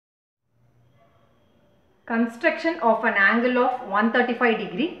Construction of an angle of 135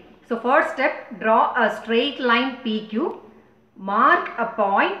 degree. So first step, draw a straight line PQ. Mark a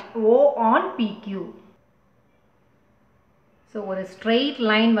point O on PQ. So ஒரு straight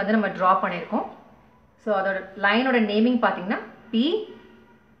line வந்து நம்ம draw பண்ணிருக்கோம். So அதோட line ஓட naming பாத்தீங்கன்னா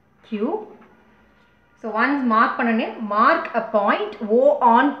PQ. So once mark பண்ணனே mark a point O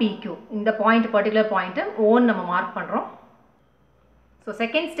on PQ. இந்த point particular point O நம்ம mark பண்றோம். So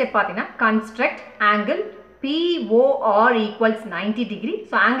second step பாத்தீங்கன்னா construct angle POR equals 90 degree.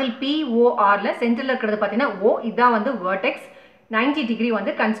 So angle POR ல சென்டர்ல இருக்கிறது பாத்தீங்கன்னா O, இதான் வந்து vertex. 90 degree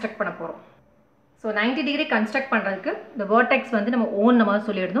வந்து construct பண்ண போறோம். So 90 degree construct பண்றதுக்கு the vertex வந்து நம்ம O நம்ம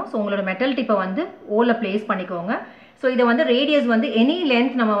சொல்லிடுறோம். So உங்களோட metal tip வந்து O ல place பண்ணிக்கோங்க. So இத வந்து radius வந்து any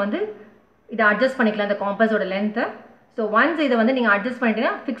length நம்ம வந்து இத adjust பண்ணிக்கலாம், அந்த compass ஓட length. So once இத வந்து நீங்க adjust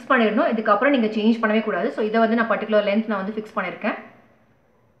பண்ணிட்டீங்கன்னா fix பண்ணிடணும். இதுக்கு அப்புறம் நீங்க change பண்ணவே கூடாது. So இத வந்து நான் particular length நான் வந்து fix பண்ணிருக்கேன்.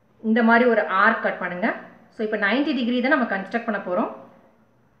 இந்த மாதிரி ஒரு arc கட் பண்ணுங்க. So இப்போ 90 degree தான் நம்ம construct பண்ண போறோம்.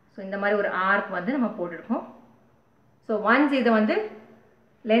 So இந்த மாதிரி ஒரு arc வந்து நம்ம போட்டுருக்கோம். So once இத வந்து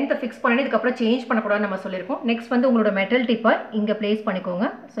length fix பண்ணி இதுக்கு அப்புறம் change பண்ண கூடாது நம்ம சொல்லிருக்கோம். Next வந்து உங்களோட metal tip இங்க place பண்ணிக்கோங்க.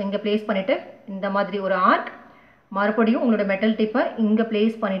 So இங்க place பண்ணிட்டு இந்த மாதிரி ஒரு arc, மறுபடியும் உங்களோட metal tip இங்க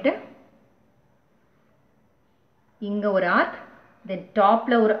place பண்ணிட்டு இங்க ஒரு arc, then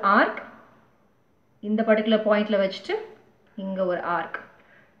topல ஒரு arc, இந்த particular pointல வச்சிட்டு இங்க ஒரு arc.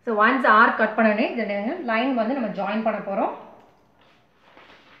 So once arc cut பண்ணனே இந்த line வந்து நம்ம join பண்ண போறோம்.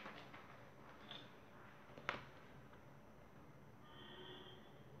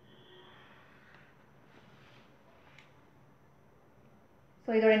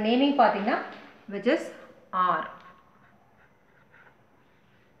 So இதோட naming பாத்தீங்கன்னா which is R.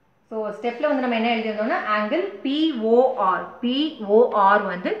 So stepல வந்து நம்ம என்ன எழுதிருந்தோம்னா angle POR. POR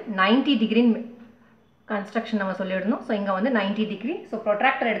வந்து 90 degree construction நம்ம சொல்லிருந்தோம். So இங்க வந்து 90 degree. So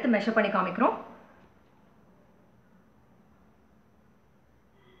protractor எடுத்து measure பண்ணி காமிக்கிறோம்.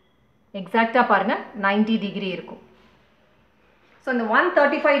 எக்ஸாக்ட்டா பாருங்க 90 degree இருக்கும். So இந்த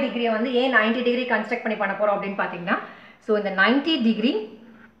 135 degree வந்து ஏன் 90 degree construct பண்ணி பண்ண போறோம் அப்படினு பாத்தீங்கன்னா, so இந்த 90 degree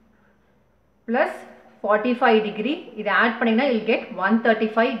plus 45 degree இத ஆட் பண்ணீங்கன்னா you'll get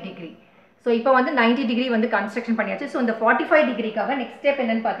 135 degree. So இப்போ வந்து 90 degree வந்து construction பண்ணியாச்சு. So இந்த 45 degreeக்காக next step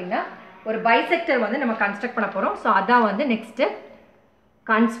என்னன்னு பாத்தீங்கன்னா ஒரு bisector வந்து நம்ம construct பண்ண போறோம். So அதான் வந்து next step,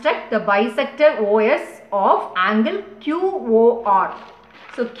 construct the bisector OS of angle QOR.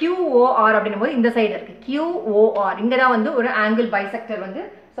 So QOR அப்படினும்போது இந்த சைடு இருக்கு QOR, இங்க தான் வந்து ஒரு angle bisector வந்து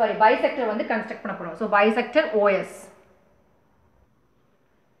bisector வந்து construct பண்ண போறோம். So bisector OS.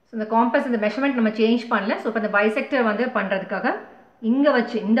 So இந்த compass இந்த measurement நம்ம change பண்ணல. So இப்போ இந்த bisector வந்து பண்றதுக்காக இங்க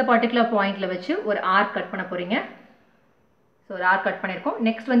வச்சு இந்த particular pointல வச்சு ஒரு arc cut பண்ண போறீங்க. So ஒரு arc cut பண்ணிருக்கோம்.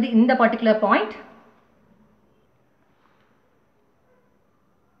 Next வந்து இந்த particular point,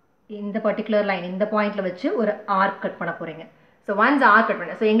 இந்த particular line இந்த pointல வச்சு ஒரு arc cut பண்ண போறீங்க. So once arc cut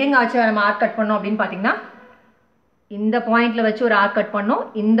பண்ண, so எங்கெங்க ஆச்சு நம்ம arc cut பண்ணோம் அப்படினு பாத்தீங்கன்னா இந்த pointல வச்சு ஒரு arc cut பண்ணோம்,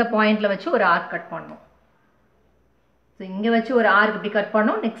 இந்த pointல வச்சு ஒரு arc cut பண்ணோம். So இங்க வச்சு ஒரு arc இப்படி கட்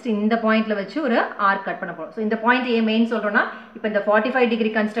பண்ணோம், next இந்த pointல வச்சு ஒரு arc cut பண்ண போறோம். So இந்த point ஏன் மெயின் சொல்றோம்னா இப்போ இந்த 45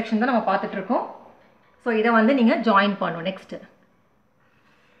 degree construction தான் நம்ம பார்த்துட்டு இருக்கோம். So இத வந்து நீங்க join பண்ணனும் next.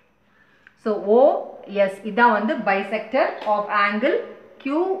 So OS இதான் வந்து bisector of angle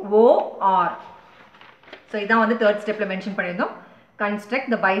QOR. So இதான் வந்து third stepல mention பண்ணிருந்தோம், construct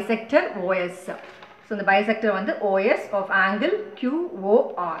the bisector OS. So இந்த bisector வந்து OS of angle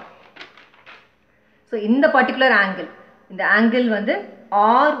QOR. So இந்த particular angle, இந்த angle வந்து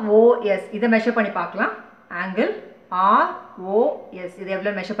ROS, இதை measure பண்ணி பார்க்கலாம். angle ROS இது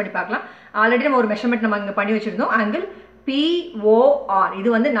எவ்வளவு measure பண்ணி பார்க்கலாம். ஆல்ரெடி நம்ம ஒரு measurement நம்ம இங்க பண்ணி வச்சிருந்தோம், angle POR இது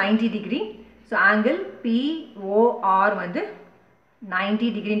வந்து 90 degree. So angle POR வந்து 90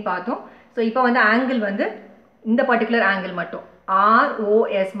 degree ன்னு பார்த்தோம். So இப்போ வந்து angle வந்து இந்த particular angle மட்டும்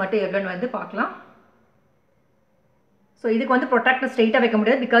ROS மட்டும் எவ்வளவுன்னு வந்து பார்க்கலாம். So இதுக்கு வந்து protractor straight வைக்க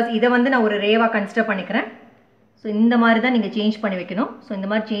முடியாது, because இதை வந்து நான் ஒரு ரேவா கன்சிடர் பண்ணிக்கிறேன். So இந்த மாதிரி தான் நீங்க சேஞ்ச் பண்ணி வைக்கணும். So இந்த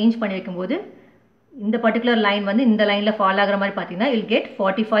மாதிரி சேஞ்ச் பண்ணி வைக்கும்போது இந்த particular line வந்து இந்த லைன்ல ஃபால் ஆகுற மாதிரி பாத்தீங்கன்னா you'll get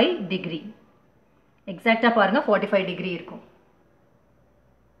 45 degree. எக்ஸாக்ட்டா பாருங்க 45 degree இருக்கும்.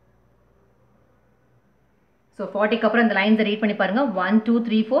 So 40 க்கு அப்புறம் இந்த லைன்ஸ் ரீட் பண்ணி பாருங்க, 1 2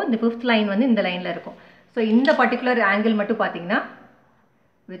 3 4, இந்த 5th லைன் வந்து இந்த லைன்ல இருக்கும். So இந்த particular angle மட்டும் பாத்தீங்கன்னா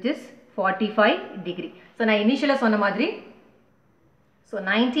which is 45 degree. So நான் இனிஷியலா சொன்ன மாதிரி so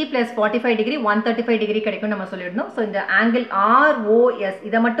 90 plus 45 degree 135 degree கிடைக்கும் நம்ம சொல்லிருந்தோம். So இந்த angle ROS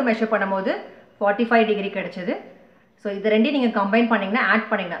இத மட்டும் மெஷர் பண்ணும்போது 45 degree கிடைச்சது. So இது ரெண்டையும் நீங்க கம்பைன் பண்ணீங்கன்னா ஆட்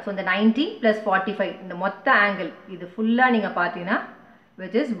பண்ணீங்கன்னா so இந்த 90 plus 45 இந்த மொத்த angle இது ஃபுல்லா நீங்க பாத்தீங்கன்னா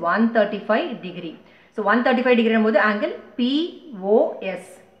which is 135 degree. So 135 degree போது angle POS.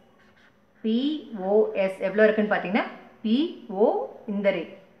 POS எவ்வளோ இருக்குன்னு பார்த்தீங்கன்னா PO இந்த ரே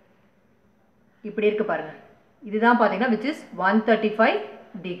இப்படி இருக்கு பாருங்க. இதுதான் பார்த்தீங்கன்னா which is 135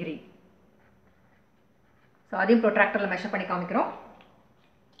 degree. ஸோ அதையும் ப்ரொட்ராக்டரில் மெஷர் பண்ணி காமிக்கிறோம்.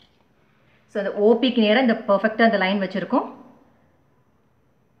 ஸோ அந்த ஓபிக்கு நேராக இந்த பர்ஃபெக்டாக அந்த லைன் வச்சுருக்கோம்.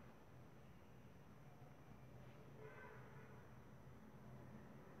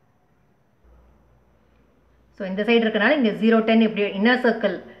 ஸோ இந்த சைடு இருக்கனால இங்கே 010 இப்படி இன்னர்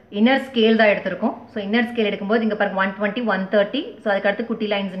சர்க்கிள் இன்னர் ஸ்கேல் தான் எடுத்திருக்கோம். ஸோ இன்னர் ஸ்கேல் எடுக்கும்போது இங்கே பாருங்க 120 130. ஸோ அதுக்கடுத்து குட்டி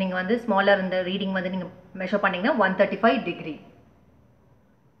லைன்ஸ் நீங்கள் வந்து ஸ்மாலர் இந்த ரீடிங் வந்து நீங்கள் மெஷர் பண்ணிங்கன்னா 135 டிகிரி.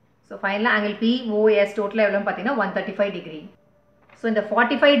 ஸோ ஃபைனலாக ஆங்கிள் POS டோட்டலாக எவ்வளோன்னு பார்த்தீங்கன்னா 135 டிகிரி. ஸோ இந்த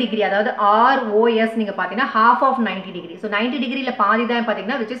 45 டிகிரி அதாவது ROS நீங்கள் பார்த்தீங்கன்னா half of 90 டிகிரி. ஸோ 90 டிகிரியில் பாதி தான்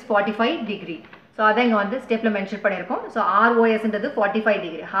பார்த்தீங்கன்னா which is 45 டிகிரி. ஸோ அதை இங்கே வந்து ஸ்டெப்பில் மென்ஷன் பண்ணியிருக்கோம். So ROSன்றது 45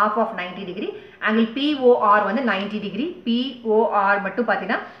 degree, half of 90 degree. Angle POR வந்து 90 டிகிரி. POR மட்டும்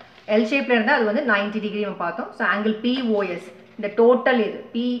பார்த்தீங்கன்னா எல் ஷேப்பில் இருந்தால் அது வந்து 90 டிகிரி நம்ம பார்த்தோம். ஸோ ஆங்கிள் POS இந்த டோட்டல் இது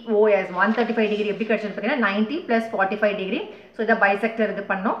POS 135 டிகிரி எப்படி கிடச்சிருக்கு பார்த்தீங்கன்னா 90 + 45 டிகிரி. ஸோ இதை பைசெக்டர் இது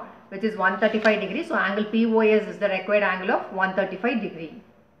பண்ணோம் which is 135 degree. So angle POS is the required angle of 135 degree.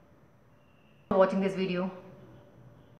 For watching this video.